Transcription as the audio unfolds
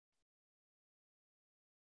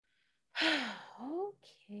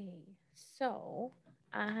Okay, so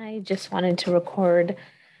I just wanted to record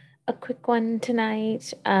a quick one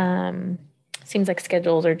tonight. Seems like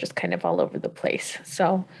schedules are just kind of all over the place.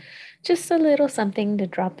 So just a little something to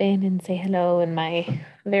drop in and say hello in my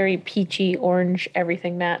very peachy orange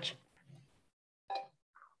everything match.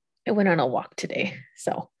 I went on a walk today,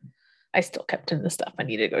 so I still kept in the stuff. I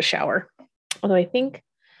need to go shower. Although I think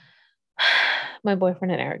my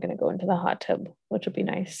boyfriend and I are going to go into the hot tub, which will be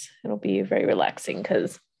nice. It'll be very relaxing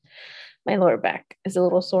because my lower back is a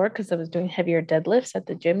little sore because I was doing heavier deadlifts at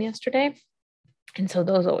the gym yesterday. And so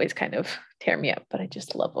those always kind of tear me up, but I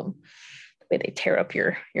just love them. The way they tear up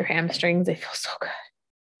your hamstrings, they feel so good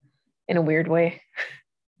in a weird way.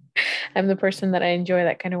 I'm the person that I enjoy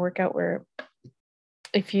that kind of workout where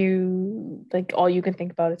if you like all you can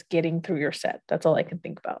think about is getting through your set. That's all I can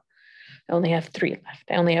think about. I only have 3 left.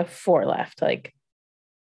 I only have 4 left. Like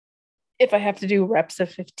if I have to do reps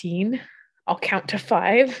of 15, I'll count to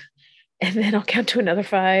 5 and then I'll count to another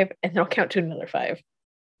 5 and then I'll count to another 5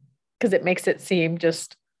 because it makes it seem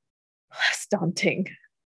just less daunting.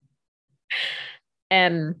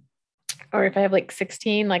 And or if I have like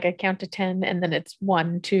 16, like I count to 10 and then it's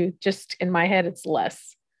 1, 2, just in my head, it's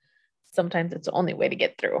less. Sometimes it's the only way to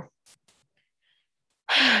get through.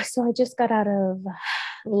 So I just got out of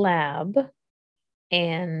lab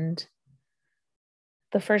and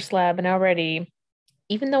the first lab, and already,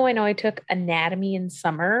 even though I know I took anatomy in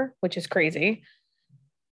summer, which is crazy,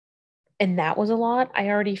 and that was a lot, I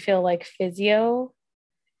already feel like physio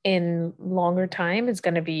in longer time is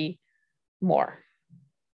going to be more.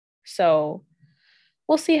 So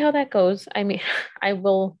we'll see how that goes. I mean, I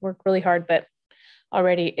will work really hard, but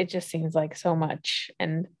already it just seems like so much.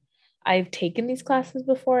 And I've taken these classes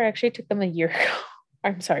before. I actually took them a year ago.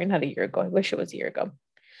 I'm sorry, not a year ago. I wish it was a year ago.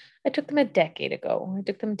 I took them a decade ago. I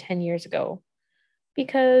took them 10 years ago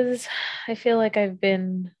because I feel like I've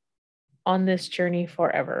been on this journey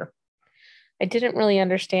forever. I didn't really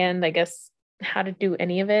understand, I guess, how to do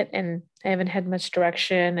any of it. And I haven't had much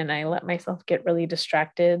direction. And I let myself get really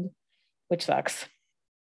distracted, which sucks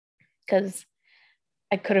because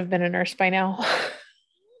I could have been a nurse by now.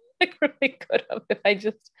 I really could have if I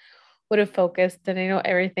just would have focused. And I know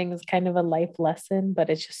everything's kind of a life lesson,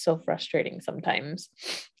 but it's just so frustrating sometimes.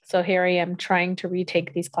 So here I am trying to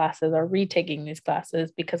retake these classes or retaking these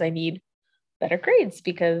classes because I need better grades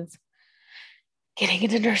because getting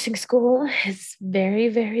into nursing school is very,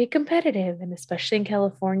 very competitive. And especially in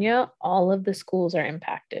California, all of the schools are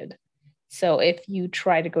impacted. So if you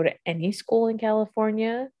try to go to any school in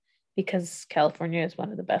California, because California is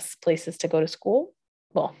one of the best places to go to school,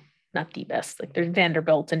 well, not the best, like there's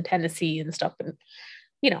Vanderbilt and Tennessee and stuff, and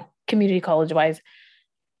community college wise,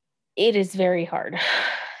 it is very hard.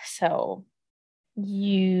 So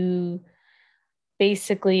you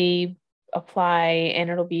basically apply and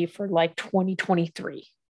it'll be for like 2023.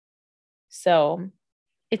 So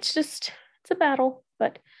it's a battle,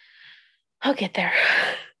 but I'll get there.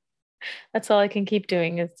 That's all I can keep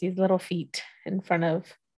doing is these little feet in front of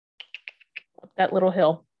that little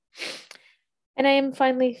hill. And I am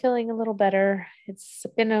finally feeling a little better. It's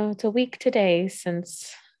a week today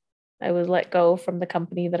since I was let go from the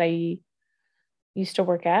company that I used to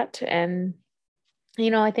work at. And,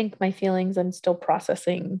 I think my feelings I'm still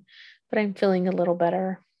processing, but I'm feeling a little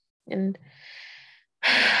better. And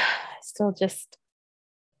still just,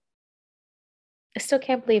 I still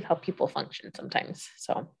can't believe how people function sometimes.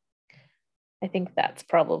 So I think that's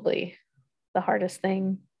probably the hardest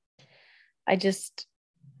thing. I just,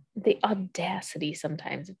 the audacity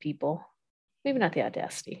sometimes of people, maybe not the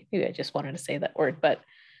audacity, maybe I just wanted to say that word, but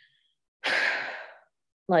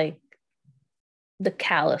like the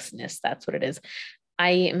callousness, that's what it is. I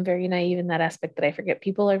am very naive in that aspect that I forget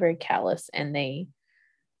people are very callous and they,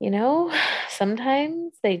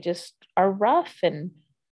 sometimes they just are rough and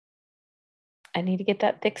I need to get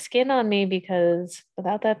that thick skin on me because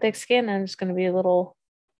without that thick skin, I'm just going to be a little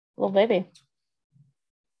baby.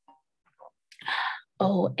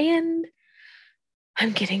 Oh, and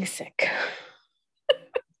I'm getting sick.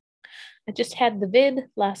 I just had the vid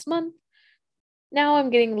last month. Now I'm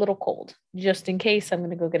getting a little cold. Just in case, I'm going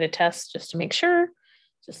to go get a test just to make sure.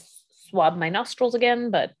 Just swab my nostrils again,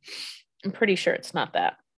 but I'm pretty sure it's not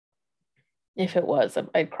that. If it was,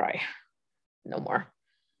 I'd cry. No more.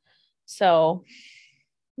 So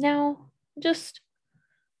now just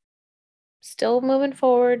still moving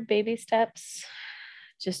forward, baby steps,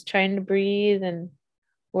 just trying to breathe and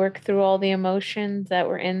work through all the emotions that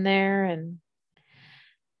were in there. And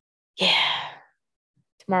yeah,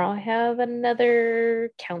 tomorrow I have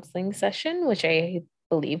another counseling session, which I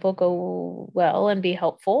believe will go well and be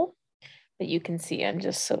helpful. But you can see I'm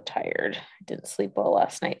just so tired. I didn't sleep well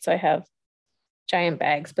last night, so I have giant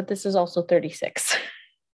bags, but this is also 36.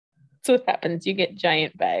 So what happens? You get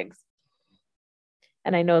giant bags.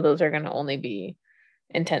 And I know those are going to only be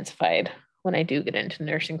intensified when I do get into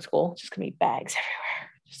nursing school. It's just going to be bags everywhere.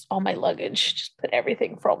 Just all my luggage. Just put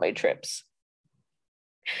everything for all my trips.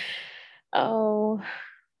 Oh,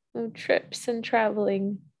 no trips and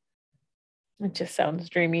traveling. It just sounds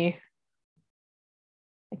dreamy.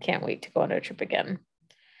 I can't wait to go on a trip again.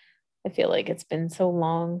 I feel like it's been so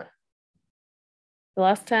long. The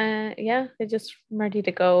last time, yeah, I'm ready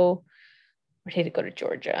to go. Ready to go to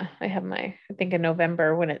Georgia. I think in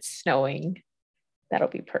November when it's snowing, that'll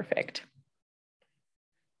be perfect.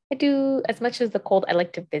 I do, as much as the cold, I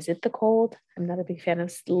like to visit the cold. I'm not a big fan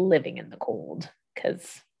of living in the cold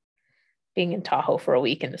because being in Tahoe for a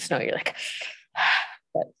week in the snow, you're like,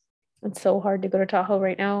 but it's so hard to go to Tahoe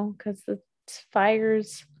right now because the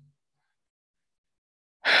fires,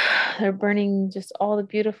 they're burning just all the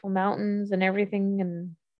beautiful mountains and everything.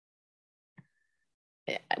 And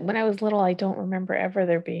when I was little, I don't remember ever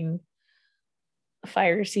there being a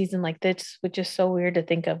fire season like this, which is so weird to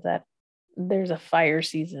think of that there's a fire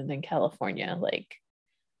season in California. Like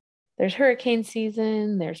there's hurricane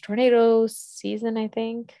season, there's tornado season, I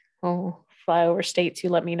think. Oh, fly over states, you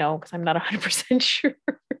let me know because I'm not 100% sure.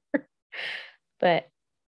 But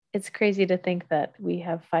it's crazy to think that we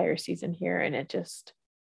have fire season here and it just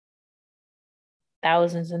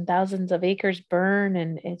thousands and thousands of acres burn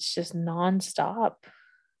and it's just nonstop.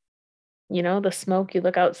 You know, the smoke, you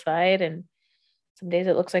look outside and some days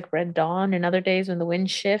it looks like red dawn, and other days when the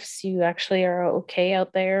wind shifts, you actually are okay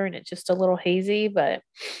out there and it's just a little hazy. But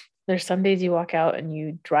there's some days you walk out and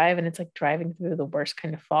you drive and it's like driving through the worst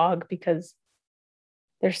kind of fog because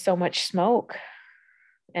there's so much smoke.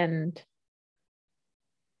 And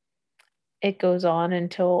it goes on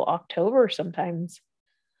until October sometimes.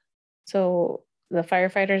 So the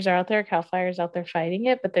firefighters are out there, Cal Fire's out there fighting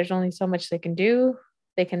it, but there's only so much they can do.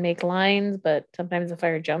 They can make lines, but sometimes the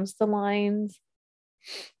fire jumps the lines.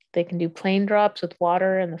 They can do plane drops with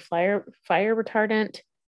water and the fire retardant.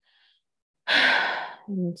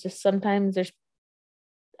 And just sometimes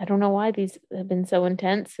I don't know why these have been so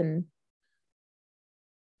intense, and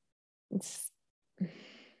it's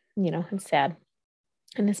it's sad.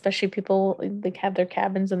 And especially people like have their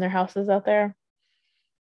cabins and their houses out there.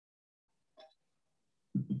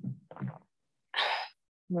 I'm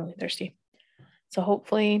really thirsty. So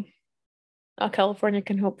hopefully all California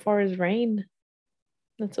can hope for is rain.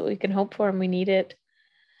 That's what we can hope for, and we need it.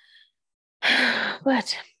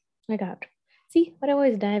 But my God. See, but I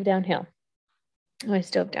always dive downhill. I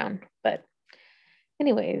always dove down. But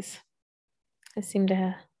anyways, I seem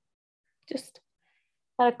to just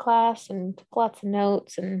had a class and took lots of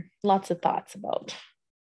notes and lots of thoughts about,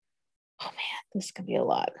 oh man, this could be a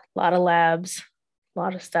lot. A lot of labs, a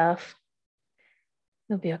lot of stuff.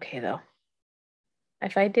 It'll be okay though.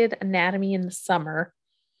 If I did anatomy in the summer,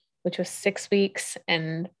 which was 6 weeks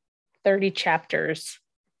and 30 chapters,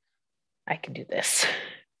 I can do this.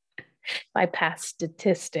 I passed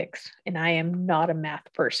statistics, and I am not a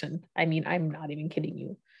math person. I mean, I'm not even kidding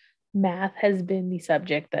you. Math has been the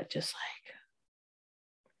subject that just like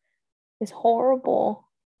is horrible.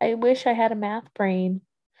 I wish I had a math brain.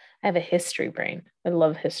 I have a history brain. I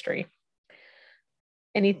love history.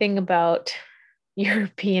 Anything about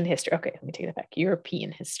European history. Okay, let me take that back.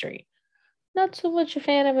 European history. Not so much a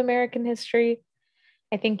fan of American history.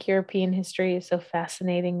 I think European history is so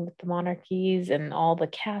fascinating with the monarchies and all the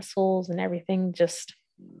castles and everything. Just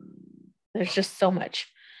there's just so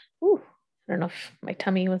much. Ooh, I don't know if my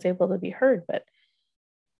tummy was able to be heard, but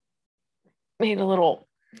made a little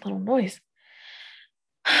noise.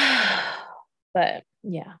 But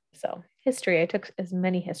yeah, so history. I took as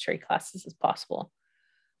many history classes as possible.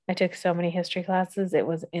 I took so many history classes, it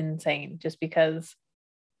was insane just because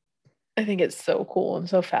I think it's so cool and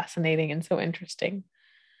so fascinating and so interesting.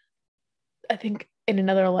 I think in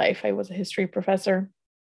another life I was a history professor.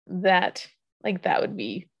 That would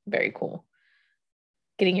be very cool.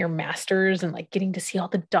 Getting your master's and like getting to see all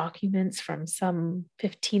the documents from some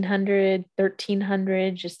 1500,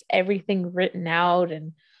 1300, just everything written out,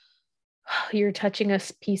 and you're touching a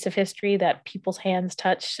piece of history that people's hands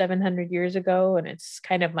touched 700 years ago, and it's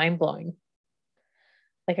kind of mind-blowing.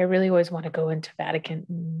 Like I really always want to go into Vatican,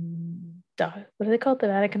 what do they call it? The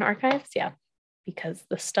Vatican archives? Yeah, because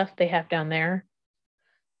the stuff they have down there,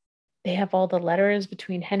 they have all the letters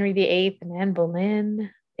between Henry VIII and Anne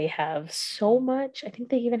Boleyn. They have so much. I think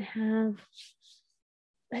they even have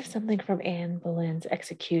something from Anne Boleyn's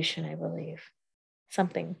execution, I believe.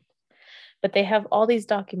 Something. But they have all these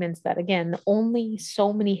documents that, again, only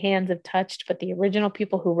so many hands have touched, but the original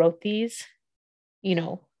people who wrote these, you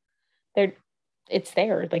know, they're it's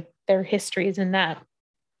there, like their history is in that.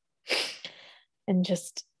 And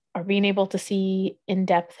just are being able to see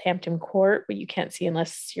in-depth Hampton Court, what you can't see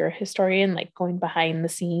unless you're a historian, like going behind the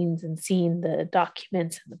scenes and seeing the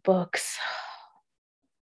documents and the books.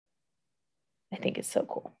 I think it's so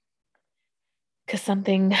cool. Because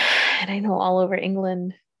something, and I know all over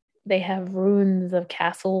England, they have ruins of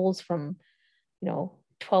castles from,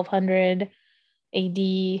 1200 AD.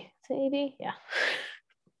 Is it AD? Yeah.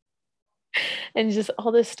 And just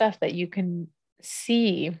all this stuff that you can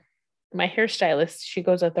see. My hairstylist, she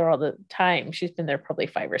goes out there all the time. She's been there probably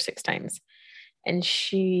 5 or 6 times. And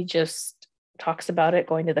she just talks about it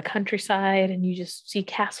going to the countryside, and you just see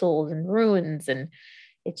castles and ruins, and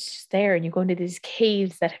it's just there. And you go into these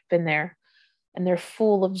caves that have been there, and they're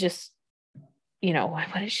full of just, what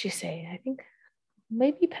did she say? I think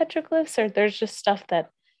maybe petroglyphs, or there's just stuff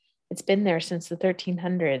that it's been there since the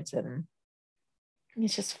 1300s. And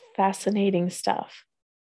it's just fascinating stuff.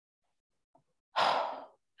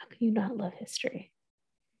 How can you not love history?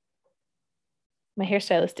 My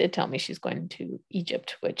hairstylist did tell me she's going to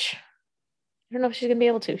Egypt, which I don't know if she's going to be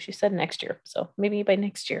able to. She said next year. So maybe by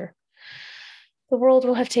next year, the world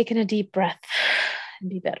will have taken a deep breath and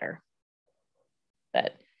be better.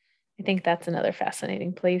 But I think that's another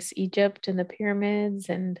fascinating place, Egypt and the pyramids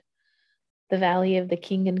and the Valley of the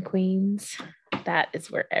King and Queens. That is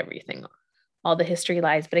where everything, all the history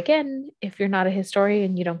lies. But again, if you're not a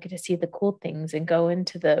historian, you don't get to see the cool things and go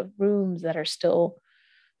into the rooms that are still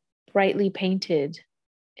brightly painted.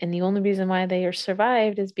 And the only reason why they are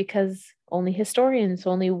survived is because only historians,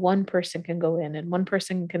 only one person can go in, and one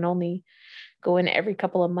person can only go in every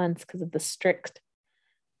couple of months because of the strict,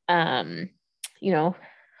 the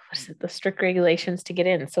strict regulations to get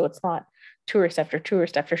in. So it's not tourist after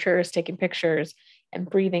tourist after tourist taking pictures and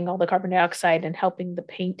breathing all the carbon dioxide and helping the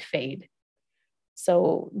paint fade.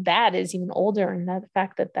 So that is even older, and that the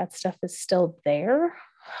fact that that stuff is still there,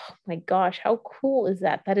 oh my gosh, how cool is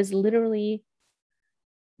that? That is literally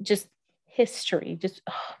just history, just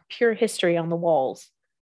pure history on the walls.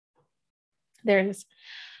 There's,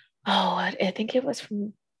 I think it was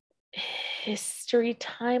from History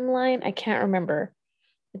Timeline. I can't remember.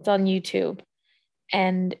 It's on YouTube.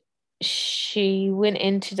 And she went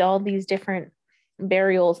into all these different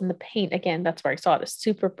burials, and the paint, again, that's where I saw it, is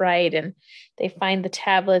super bright. And they find the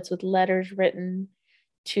tablets with letters written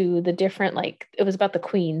to the different, like, it was about the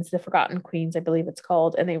queens, the forgotten queens, I believe it's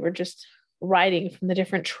called. And they were just writing from the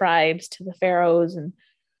different tribes to the pharaohs, and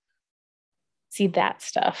see that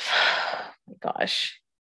stuff. Oh my gosh,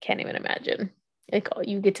 can't even imagine. Like,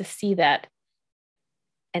 you get to see that,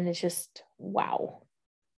 and it's just wow.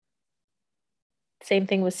 Same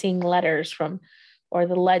thing with seeing letters from, or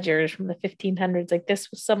the ledgers from the 1500s. Like, this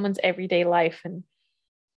was someone's everyday life, and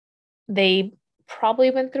they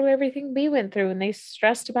probably went through everything we went through, and they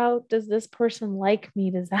stressed about, does this person like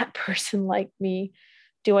me? Does that person like me?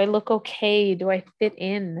 Do I look okay? Do I fit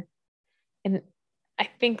in? And I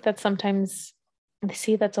think that sometimes,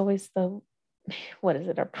 see, that's always the, what is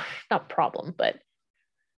it, not problem, but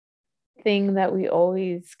thing that we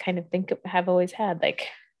always kind of think of, have always had, like,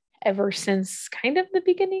 ever since kind of the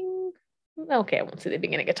beginning. Okay, I won't say the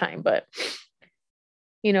beginning of time, but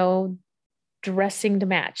dressing to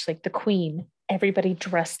match, like the queen. Everybody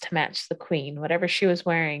dressed to match the queen, whatever she was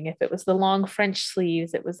wearing. If it was the long French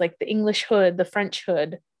sleeves, it was like the English hood, the French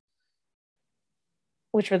hood,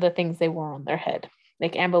 which were the things they wore on their head.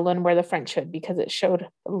 Like Anne Boleyn wore the French hood because it showed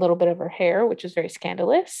a little bit of her hair, which was very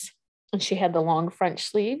scandalous. And she had the long French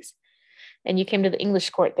sleeves. And you came to the English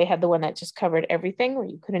court, they had the one that just covered everything where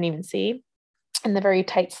you couldn't even see, and the very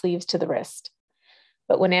tight sleeves to the wrist.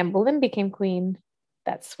 But when Anne Boleyn became queen,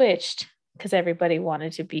 that switched because everybody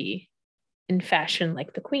wanted to be in fashion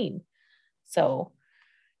like the queen. So,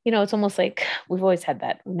 it's almost like we've always had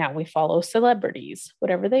that. Now we follow celebrities,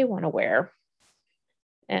 whatever they want to wear.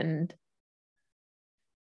 And,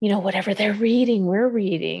 whatever they're reading, we're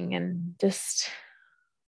reading. And just,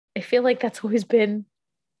 I feel like that's always been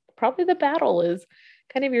probably the battle, is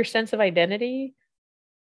kind of your sense of identity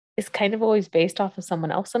is kind of always based off of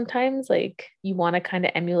someone else sometimes. Like, you want to kind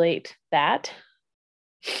of emulate that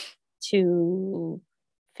to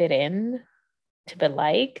fit in, to be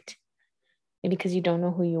liked, maybe because you don't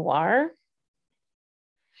know who you are.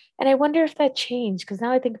 And I wonder if that changed, because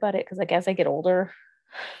now I think about it, because like as I get older,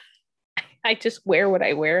 I just wear what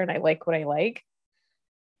I wear and I like what I like.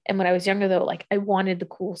 And when I was younger, though, like I wanted the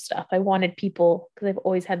cool stuff. I wanted people, because I've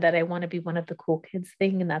always had that I want to be one of the cool kids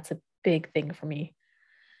thing. And that's a big thing for me.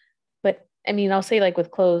 But I mean, I'll say like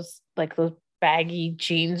with clothes, like those baggy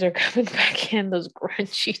jeans are coming back in, those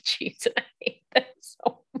grungy jeans, and I hate them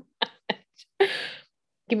so much.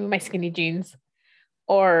 Give me my skinny jeans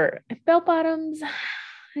or bell bottoms.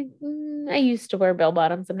 I used to wear bell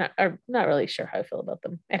bottoms. I'm not really sure how I feel about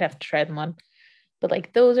them. I'd have to try them on. But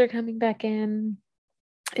like those are coming back in.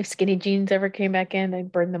 If skinny jeans ever came back in,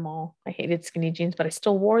 I'd burn them all. I hated skinny jeans, but I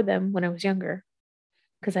still wore them when I was younger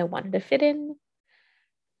because I wanted to fit in,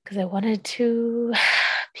 because I wanted to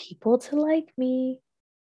people to like me.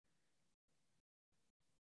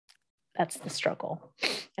 That's the struggle.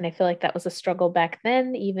 And I feel like that was a struggle back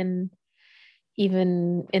then, even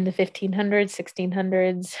in the 1500s,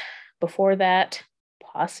 1600s, before that,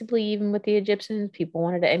 possibly even with the Egyptians, people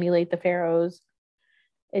wanted to emulate the pharaohs.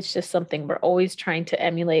 It's just something we're always trying to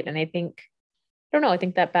emulate. And I don't know, I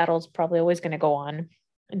think that battle is probably always going to go on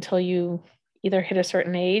until you either hit a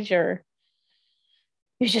certain age or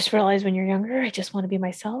you just realize when you're younger, I just want to be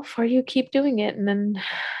myself, or you keep doing it and then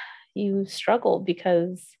you struggle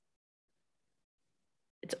because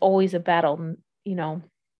it's always a battle. You know,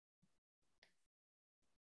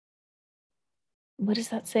 what is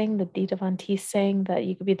that saying? The Dita Von Teese saying that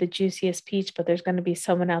you could be the juiciest peach, but there's going to be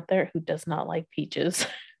someone out there who does not like peaches.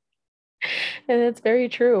 And it's very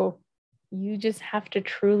true. You just have to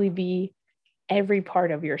truly be every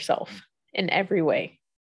part of yourself in every way.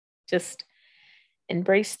 Just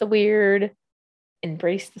embrace the weird,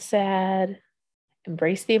 embrace the sad,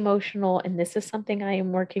 embrace the emotional. And this is something I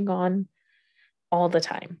am working on all the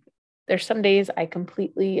time. There's some days I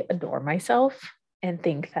completely adore myself and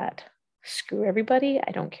think that screw everybody.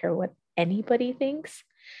 I don't care what anybody thinks.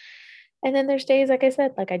 And then there's days, like I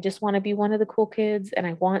said, like I just want to be one of the cool kids and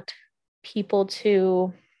I want people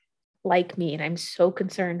to like me. And I'm so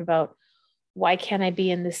concerned about why can't I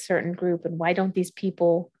be in this certain group and why don't these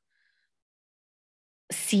people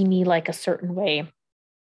see me like a certain way?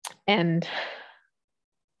 And,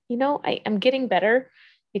 I'm getting better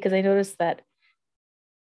because I noticed that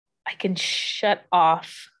I can shut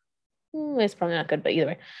off. It's probably not good, but either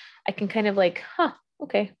way, I can kind of like,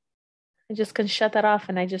 okay. I just can shut that off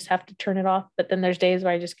and I just have to turn it off. But then there's days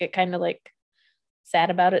where I just get kind of like sad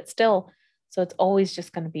about it still. So it's always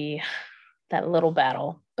just going to be that little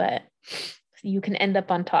battle. But you can end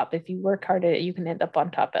up on top. If you work hard at it, you can end up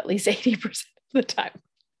on top at least 80% of the time.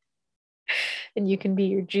 And you can be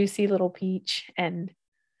your juicy little peach and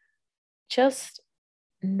just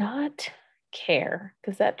not care,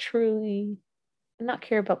 because that truly, not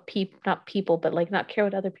care about people, not people, but like not care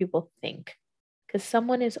what other people think, because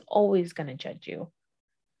someone is always going to judge you.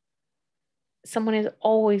 Someone is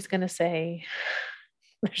always going to say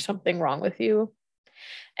there's something wrong with you.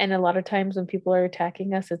 And a lot of times when people are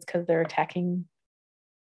attacking us, it's because they're attacking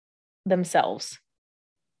themselves,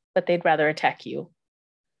 but they'd rather attack you.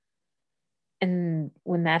 And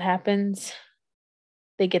when that happens,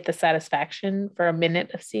 they get the satisfaction for a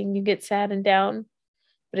minute of seeing you get sad and down.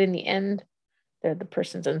 But in the end, they're the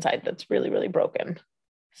person's inside that's really, really broken.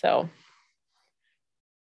 So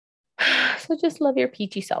just love your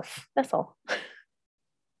peachy self. That's all.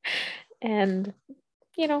 And,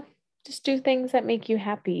 just do things that make you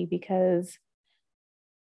happy, because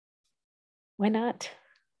why not?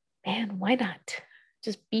 Man, why not?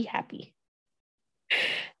 Just be happy.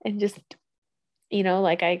 And just,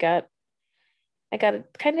 like I got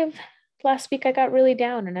kind of last week I got really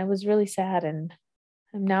down and I was really sad, and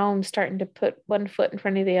now I'm starting to put one foot in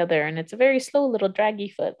front of the other, and it's a very slow little draggy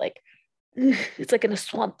foot, like it's like in a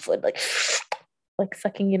swamp foot, like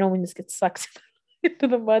sucking, when you just get sucked into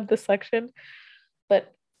the mud, the suction.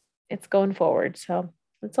 But it's going forward. So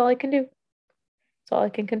that's all I can do. That's all I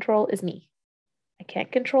can control is me. I can't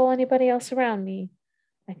control anybody else around me.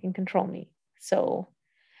 I can control me. So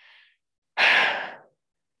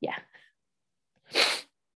yeah.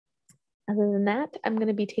 Other than that, I'm going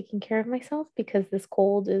to be taking care of myself because this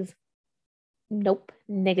cold is nope,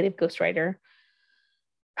 negative ghostwriter.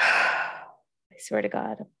 I swear to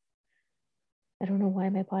God. I don't know why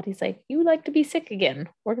my body's like, you like to be sick again.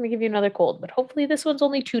 We're going to give you another cold, but hopefully this one's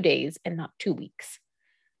only 2 days and not 2 weeks.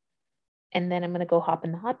 And then I'm going to go hop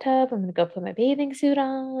in the hot tub. I'm going to go put my bathing suit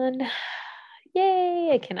on. Yay.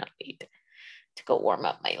 I cannot wait to go warm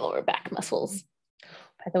up my lower back muscles.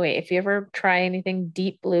 By the way, if you ever try anything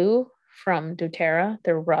Deep Blue from doTERRA,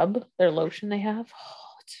 their lotion they have,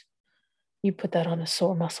 you put that on a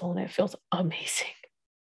sore muscle and it feels amazing.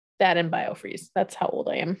 That and BioFreeze. That's how old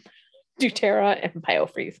I am. doTERRA and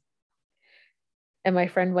BioFreeze. And my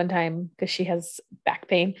friend one time, because she has back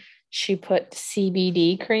pain, she put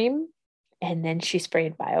CBD cream and then she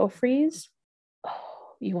sprayed BioFreeze.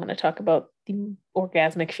 Oh, you want to talk about the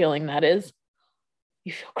orgasmic feeling that is?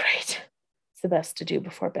 You feel great. It's the best to do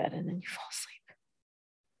before bed, and then you fall asleep.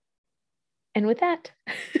 And with that,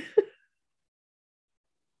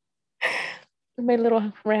 my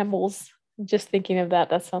little rambles, just thinking of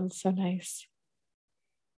that, that sounds so nice.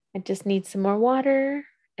 I just need some more water,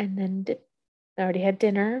 and then I already had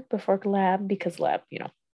dinner before lab because lab,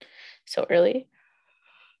 so early.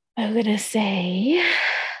 I'm gonna say,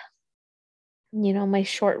 my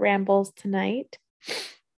short rambles tonight.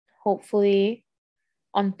 Hopefully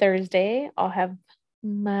on Thursday, I'll have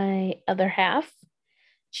my other half.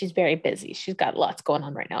 She's very busy. She's got lots going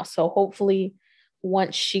on right now. So hopefully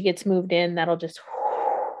once she gets moved in, that'll just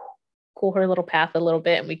cool her little path a little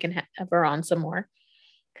bit and we can have her on some more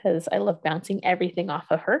because I love bouncing everything off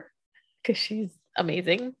of her because she's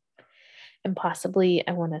amazing. And possibly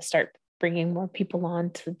I want to start bringing more people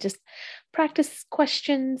on to just practice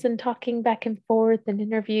questions and talking back and forth and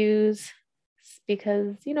interviews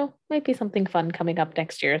because, might be something fun coming up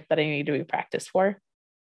next year that I need to be practiced for.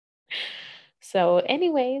 So,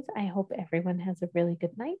 anyways, I hope everyone has a really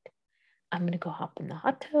good night. I'm going to go hop in the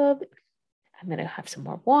hot tub. I'm going to have some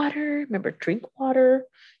more water. Remember, drink water,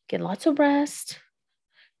 get lots of rest.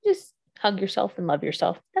 Just hug yourself and love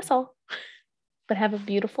yourself. That's all. But have a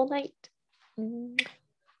beautiful night.